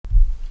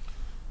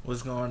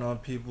What's going on,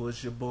 people?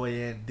 It's your boy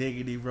Ant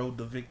Diggity, Road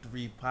to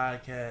Victory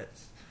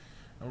podcast.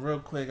 And real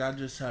quick, I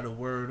just had a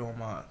word on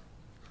my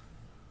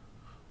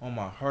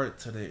heart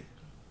today.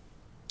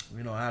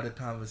 I had a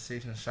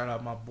conversation. Shout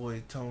out my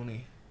boy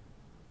Tony.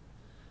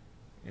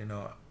 You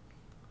know,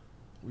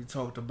 we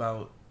talked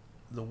about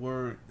the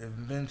word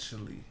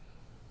eventually.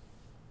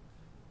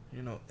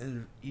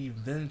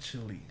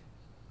 Eventually.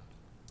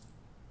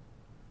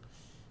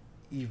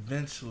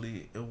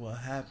 Eventually, it will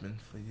happen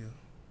for you.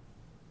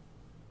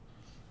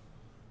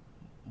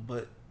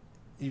 But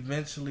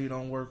eventually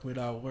don't work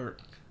without work.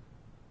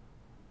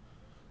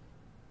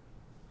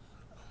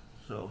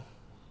 So,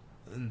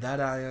 and that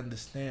I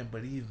understand,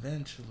 but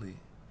eventually,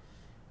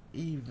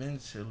 the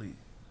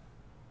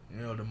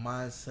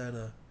mindset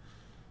of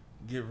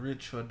get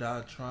rich or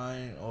die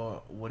trying,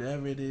 or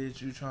whatever it is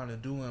you're trying to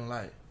do in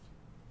life,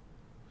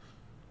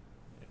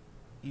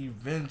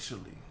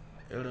 eventually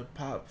it'll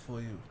pop for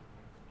you.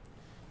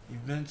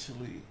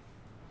 Eventually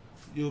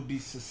you'll be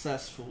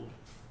successful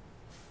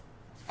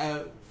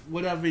at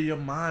whatever your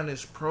mind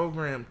is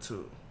programmed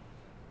to.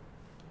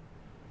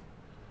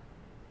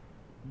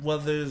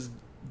 Whether it's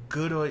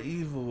good or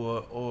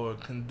evil, or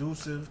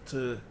conducive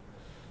to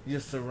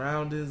your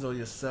surroundings or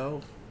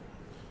yourself,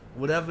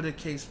 whatever the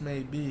case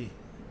may be,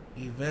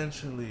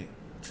 eventually.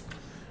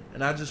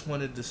 And I just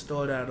wanted to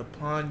store that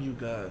upon you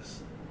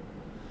guys,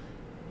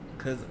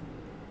 because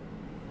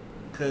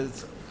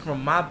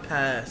from my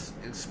past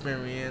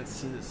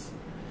experiences,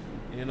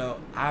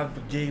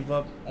 I've gave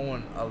up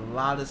on a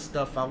lot of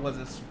stuff I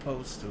wasn't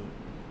supposed to.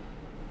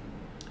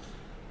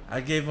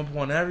 I gave up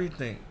on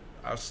everything.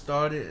 I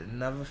started and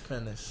never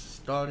finished.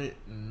 Started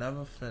and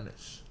never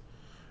finished.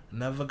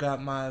 Never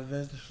got my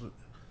eventually.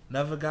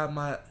 Never got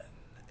my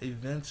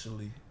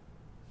eventually.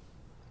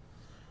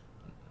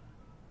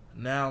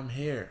 Now I'm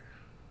here.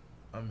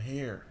 I'm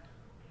here.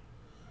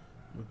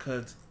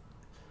 Because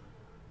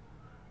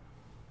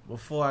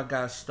before I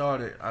got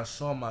started, I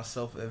saw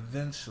myself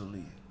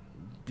eventually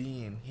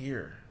being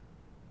here.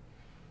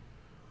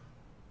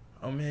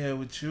 I'm here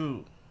with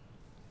you.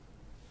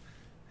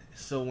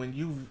 So when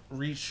you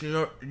reach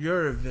your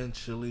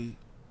eventually,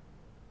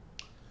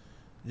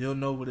 you'll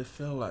know what it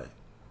feel like.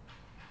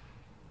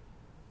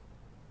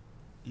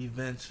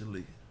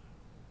 Eventually.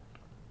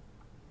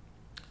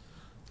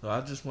 So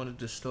I just wanted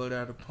to store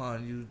that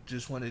upon you.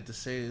 Just wanted to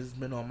say it's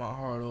been on my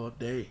heart all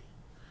day.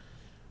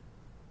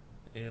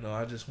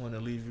 I just want to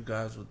leave you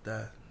guys with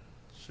that.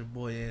 It's your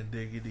boy Ant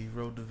Diggity,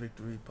 Road to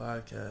Victory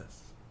podcast.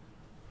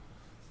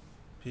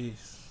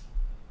 Peace.